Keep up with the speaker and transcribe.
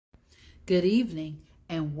Good evening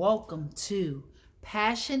and welcome to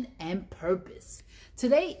Passion and Purpose.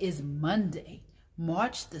 Today is Monday,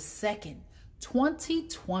 March the 2nd,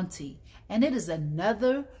 2020, and it is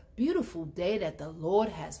another beautiful day that the Lord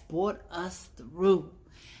has brought us through.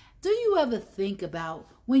 Do you ever think about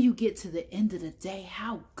when you get to the end of the day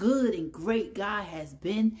how good and great God has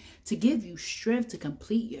been to give you strength to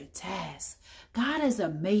complete your tasks? God is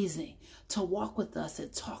amazing to walk with us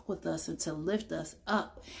and talk with us and to lift us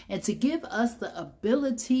up and to give us the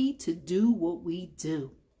ability to do what we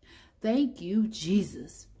do. Thank you,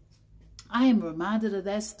 Jesus. I am reminded of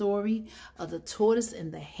that story of the tortoise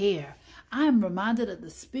and the hare. I am reminded of the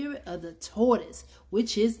spirit of the tortoise,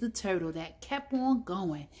 which is the turtle that kept on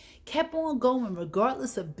going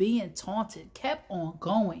regardless of being taunted, kept on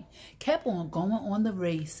going on the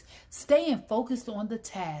race, staying focused on the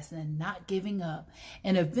task and not giving up,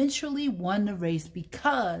 and eventually won the race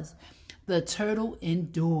because the turtle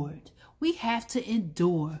endured. We have to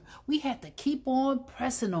endure. We have to keep on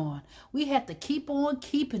pressing on. We have to keep on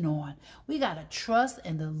keeping on. We got to trust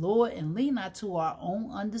in the Lord and lean not to our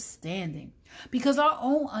own understanding, because our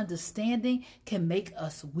own understanding can make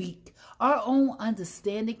us weak. Our own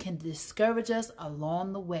understanding can discourage us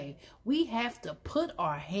along the way. We have to put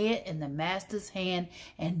our hand in the Master's hand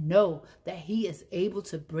and know that He is able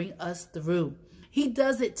to bring us through. He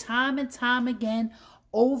does it time and time again,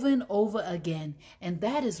 over and over again, and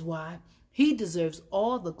that is why He deserves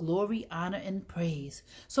all the glory, honor, and praise.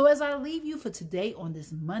 So as I leave you for today on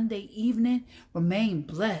this Monday evening, remain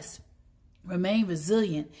blessed, remain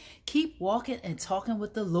resilient, keep walking and talking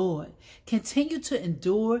with the Lord. Continue to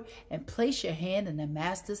endure and place your hand in the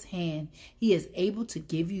Master's hand. He is able to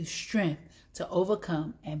give you strength to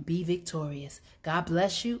overcome and be victorious. God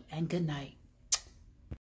bless you and good night.